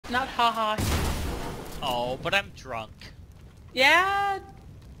Not haha. Oh, but I'm drunk. Yeah.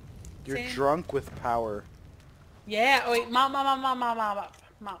 You're Same. drunk with power. Yeah. Oh wait, mop.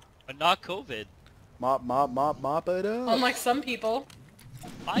 But not COVID. Mop it up. Unlike some people.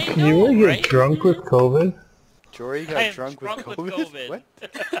 I Can you know, really right? get drunk with COVID? Jory I got am drunk with drunk COVID? with COVID. What?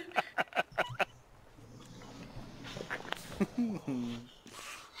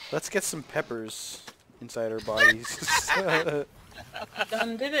 Let's get some peppers inside our bodies.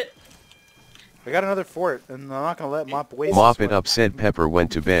 Done did it. I got another fort, and I'm not gonna let Mop waste Mop this it one. up said Pepper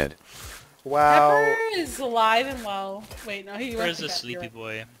went to bed. Wow. Pepper is alive and well. Wait, no, he Where's went the to bed, you're sleepy right.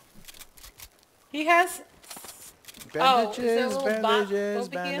 boy? He has. Oh, is there a Bandages, little bot bandages,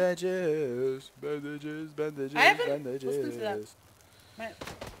 over here? bandages, bandages, bandages, I haven't bandages. listened to that.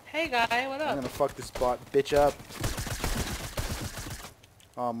 Hey guy, what I'm up? gonna fuck this bot bitch up.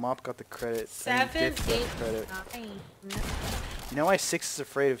 Oh, Mop got the credit. I mean, 7, Diff got 8, the credit. 9. You know why 6 is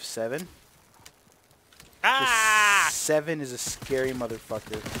afraid of 7? Ah! 7 is a scary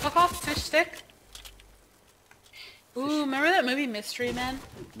motherfucker. Fuck off, fish stick. Ooh, remember that movie Mystery Men?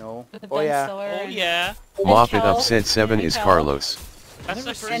 No. With Oh Ben yeah. Stiller Oh and- yeah. Mop it Kel. up said 7 is Kel. Carlos. That's never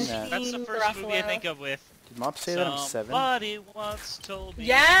the seen first. that. That's the Jean first movie I Garofalo. think of with. Did Mop say that I'm 7? Somebody once told me.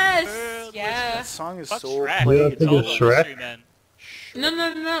 Yes! bird Yeah. That song is Fuck so Shrek. You don't played. think It's all it's about Shrek? Mystery Men.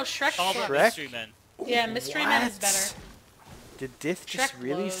 No, Shrek. It's all about Shrek? Mystery Men. Yeah, Mystery Men is What? better. Did Dith just Shrek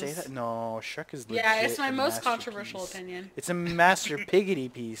really say blows. that? No, Shrek is legit Yeah, it's my a most controversial masterpiece. opinion. It's a master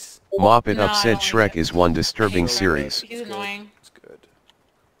piggity piece. Mop it No, up I said don't Shrek like it. is one disturbing He's series. He's It's good. annoying. It's good.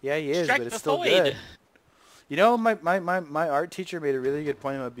 Yeah, he is, Shrek but it's the still Void. good. You know, my art teacher made a really good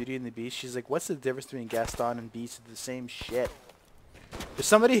point about Beauty and the Beast. She's like, what's the difference between Gaston and Beast? It's the same shit. If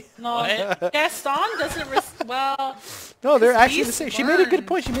somebody... No, What? Gaston doesn't well... No, they're Because actually the Beast same. She made a good learned.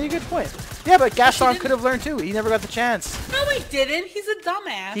 point. She made a good point. Yeah, but Gaston didn't- could have learned too. He never got the chance. No, he didn't. He's a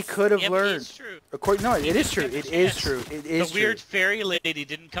dumbass. He could have Yeah, but learned. it's true. According, no, it is didn't true. get the It is chance. true. It The is weird true. fairy lady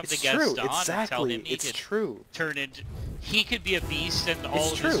didn't come It's to Gaston true. and tell Exactly. him he It's could true. turn into. He could be a beast, and all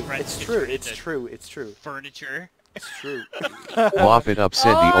It's of true. his friends It's could true. turn It's into true. It's true. furniture. It's true. Mop it up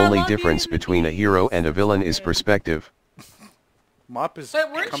said Oh, the I only love Beauty difference and the between a Beast. hero and a villain is perspective. Mop is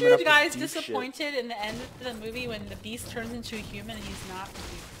But weren't coming you up with guys deep shit. disappointed in the end of the movie when the Beast turns into a human and he's not?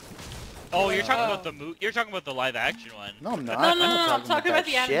 Oh, you're talking Oh. about the You're talking about the live action one. No, I'm not. No, I'm I'm talking about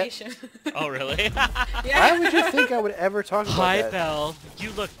the that shit. animation. Oh, really? Yeah. Why would you think I would ever talk about Hi, that? Belle.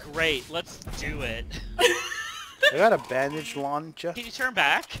 You look great. Let's do it. I got a bandage launcher. Can you turn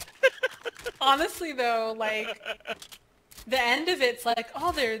back? Honestly, though, like the end of it's like,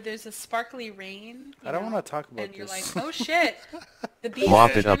 oh, there's a sparkly rain. I don't want to talk about And you're this. like, oh shit. The Beast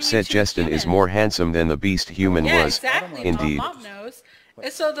Mop is it up turning said into a Justin is human. more handsome than the Beast human Yeah, was. exactly. Indeed. Mom knows.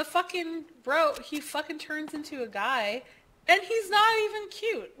 And so the fucking bro, he fucking turns into a guy, and he's not even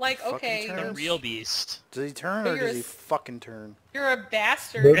cute. Like, Fucking okay, turns. The Yes. real beast. Does he turn or does he fucking turn? you're a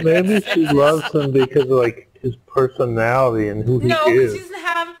bastard. But maybe she loves him because of like his personality and who he No, because he is. doesn't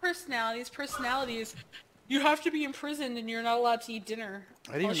have a personality. His personality is, you have to be imprisoned and you're not allowed to eat dinner.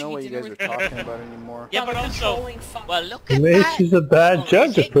 I didn't even know what you guys were talking about anymore. Yeah, I'm but a also, controlling fuck. well, look And at maybe that. she's a bad Oh,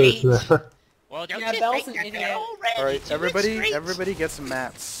 judge of it means- personality. Well, don't Yeah, you Belle's think an that idiot. they're all ready Alright, to everybody retreat? get some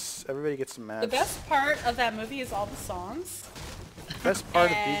mats. Everybody get some mats. The best part of that movie is all the songs. Best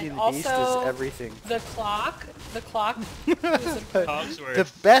part of and Beauty and the Beast is also- everything. The clock. The clock. was a- Cogsworth. The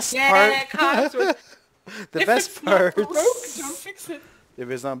best yeah, part. Cogsworth. The If best it's not part. broke, don't fix it. If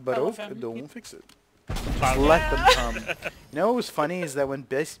it's not Fellow broke, family. don't fix it. Cloud- Let them come. You know what was funny is that when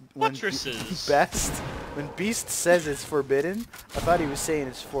Buttresses. when Beast says it's forbidden, I thought he was saying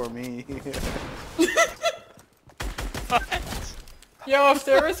it's for me. Yo, if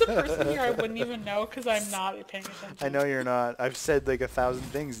there was a person here, I wouldn't even know because I'm not paying attention. I know you're not. I've said like 1,000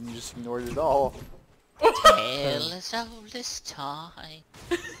 things and you just ignored it all. Tale as old as time.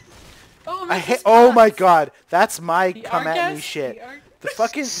 Oh, I Mrs. hate. Oh my Potts. God, that's my The come at me Argus, shit. the Ar- The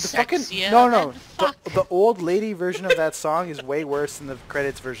fucking Sexier no. than fuck. The old lady version of that song is way worse than the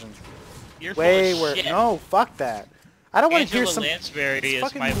credits version. You're full Way of worse. shit. No, fuck that. I don't want to hear Angela some. Lansbury It's is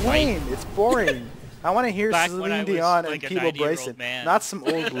fucking my lame. It's boring. I want to hear Back when I Celine was, Dion like, and a Peebo 90-year-old Bryson, man. not some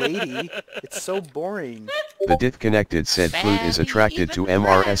old lady. It's so boring. The Dith connected said Flute is attracted to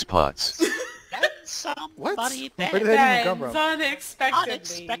MRS pots. What? Somebody Where did that even come Bends from? unexpectedly.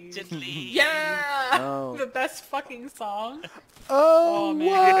 unexpectedly. Yeah! Oh. The best fucking song. Oh, Oh,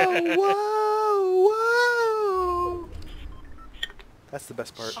 man. whoa. That's the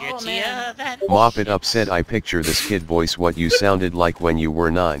best part. Oh, man. Shittier than Mop it up said I picture this kid voice what you sounded like when you were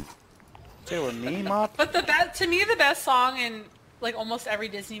 9. Say what, me, Mop? But the best, to me, the best song in like almost every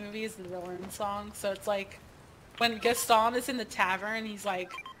Disney movie is the villain song. So it's like when Gaston is in the tavern, he's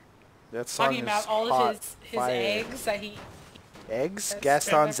like, That song talking is about all hot of his fire. eggs that he Eggs? That's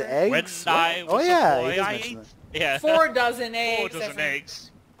Gaston's never- eggs? When I What? was Oh yeah, a boy, he does I mention ate. that. Yeah. 4 dozen eggs. 4 dozen every,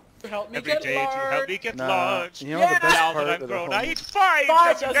 eggs to help me every get day to help large. me get Nah, large. you know the Yeah. best Now part that of I'm the grown, whole... I eat 5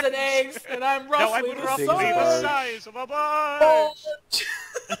 5 dozen dozen eggs, and I'm Now I'm roughly the roughly Big the barge. size of a barge.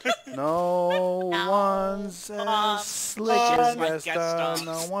 No one's as slick as like Gaston. Gaston.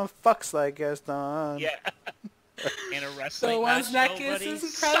 No one fucks like Gaston. Yeah. In a wrestling The one's match, neck is nobody as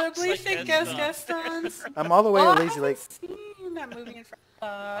sucks incredibly like thick as Gaston. Gaston's. I'm all the way Oh, at I Lazy Lake. haven't seen that movie in front.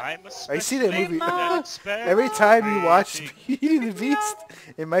 I'm a I see that special movie. expert. Every time you watch Amazing. Beauty and the Beast,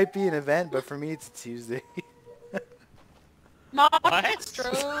 it might be an event, but for me it's a Tuesday. Mom What?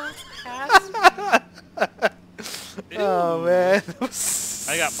 drove past me. Oh man, that was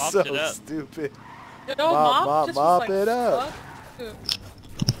I got mopped so it up. stupid. No, Mop, Mom just mop was like, it up. fuck you.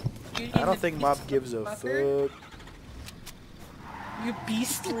 Beauty I and don't the think Beast, Mop gives a fucker. fuck. You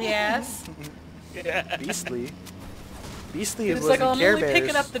beastly ass. Yeah. Beastly. Beastly It's was like in I'm Care only Bears.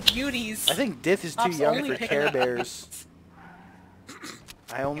 picking up the beauties. I think Dith is too Mop's young only for picking Care up- Bears.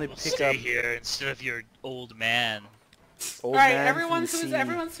 I only pick Stay up here instead of your old man. old Alright, man everyone, from the who's sea.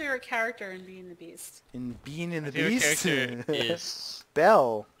 everyone's favorite character in Beauty and the Beast? In Being in My the favorite Beast? character is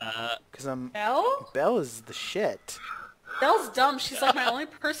Belle. uh, Cause I'm... Belle? Belle is the shit. Belle's dumb. She's like, my only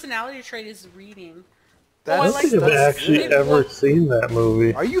personality trait is reading. I don't like think I've that's- actually they ever look- seen that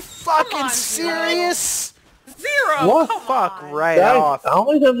movie. Are you fucking on, serious? Zero! What? Come Fuck on. right Guys, off. how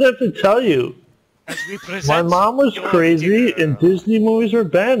many times do I have to tell you? as we present My mom was your crazy, dinner. and Disney movies were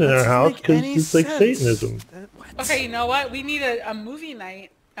banned in our Doesn't house make because any it's like sense. Satanism. What? Okay, you know what? We need a movie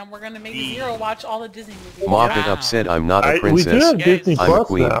night, and we're gonna make Zero watch all the Disney movies. Mop it Wow. up said I'm not a We do princess. have Yes. Disney I'm a Plus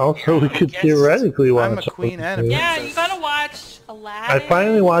queen. now, so we could Yes. theoretically watch I'm a queen all and a the- Yeah, princess. you gotta watch Aladdin. I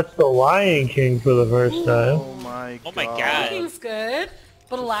finally watched The Lion King for the first time. Oh my god. Oh my God. Aladdin's good,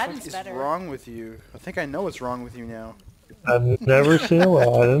 but What Aladdin's is better. wrong with you? I think I know what's wrong with you now. I've never seen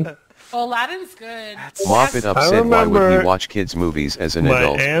Aladdin. Oh, Aladdin's good. Mop it up I said why would remember he watch kids movies as an My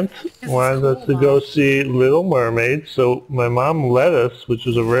adult? aunt it's wanted us to cool, go Mom. see Little Mermaid, so my mom let us, which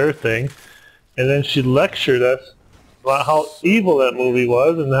was a rare thing, and then she lectured us about how evil that movie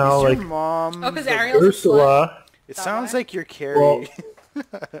was and how, Is your like, mom... Oh, because the- Ariel's a slut. Ursula, It that sounds why? like you're Carrie. Well-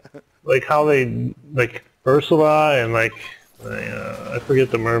 like how they, like, Ursula and, like, I forget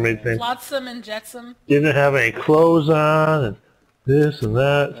the mermaid's name, Flotsam and Jetsam. didn't have any clothes on, and this and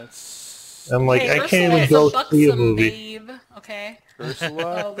that. That's I'm like, Hey, I can't Ursula's even go a see a buxom movie. babe, okay?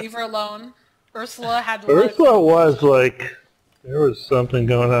 Ursula. Oh, leave her alone. Ursula had like, Ursula was like, there was something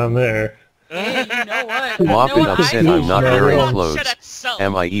going on there. hey, you know what? Mop you know it up what said I I'm not Shut wearing up, clothes. Shut up, so.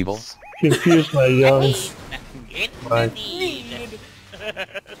 Am I evil? Confused my young. In Right. the need. need.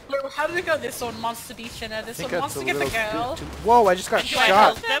 Look, how did it go? This one wants to be Shinna. This I think one wants that's to a get the little girl. too- Whoa, I just got Do I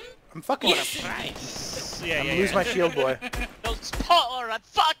shot. help them? I'm fucking... Nice. Yeah, I'm yeah, gonna lose yeah. my shield, boy. Those poor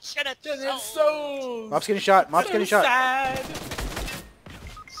unfortunate It's souls. so Mop's getting shot. Mop's so getting shot. sad.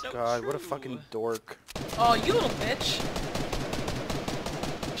 So God, what a true. fucking dork. Oh, you little bitch.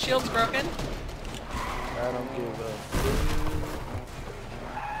 Shield's broken. I don't give a...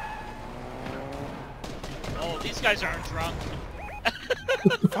 Oh, these guys aren't drunk.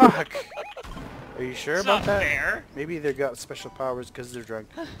 Fuck. Are you sure It's about not that? fair. Maybe they got special powers because they're drunk.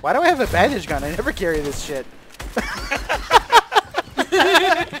 Why do I have a bandage gun? I never carry this shit.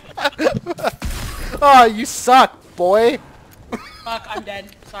 Oh, you suck, boy. Fuck, I'm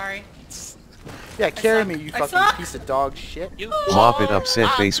dead. Sorry. Yeah, carry suck. me, you I fucking suck. piece of dog shit. You Mop it up said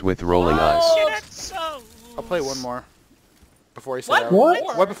face with rolling eyes. unfortunate souls. I'll play one more. Before I sit What? out.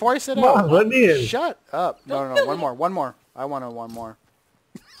 What? What, before I sit Come on, out? let me in. Shut up. No, one more. One more. I want one more.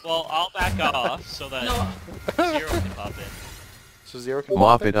 Well, I'll back off so that No. Zero can pop in. So Zero can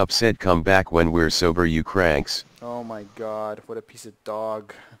Mop pop it up said come back when we're sober you cranks. Oh my god, what a piece of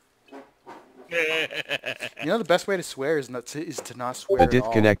dog. You know the best way to swear is to not swear The at all.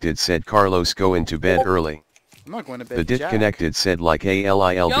 disconnected said Carlos going to bed early. I'm not going to bed. The Jack. disconnected said like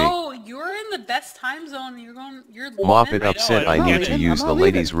ALILB. Yo, you're in the best time zone. You're Mop it leaving. up know, said I I don't need get to it. use I'm the not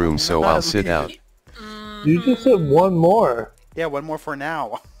ladies' leaving. room I'm so not I'll sit leaving. out. You just said one more. Yeah, one more for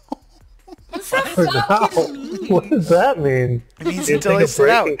now. What's that For now. fucking mean? What does that mean? It means You until take I a sit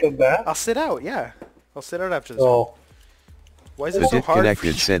break out. and come back? I'll sit out, yeah. I'll sit out after this. Oh, Why is it The so hard for disconnected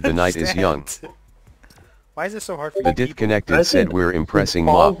you said to the night is young. understand? Why is it so hard for The you people? disconnected I said think we're impressing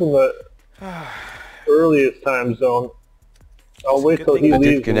Paul's Mop. in the earliest time zone. I'll wait good till thing he The leaves.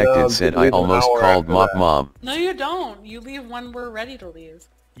 and disconnected I'll said leave I an almost hour called after Mop that. Mom. No, you don't. You leave when we're ready to leave.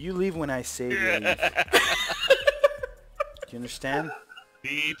 You leave when I say you leave. Do you understand?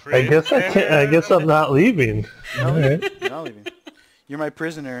 Be I guess I can't. I guess I'm not leaving. No, Alright. you're not leaving. You're my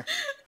prisoner.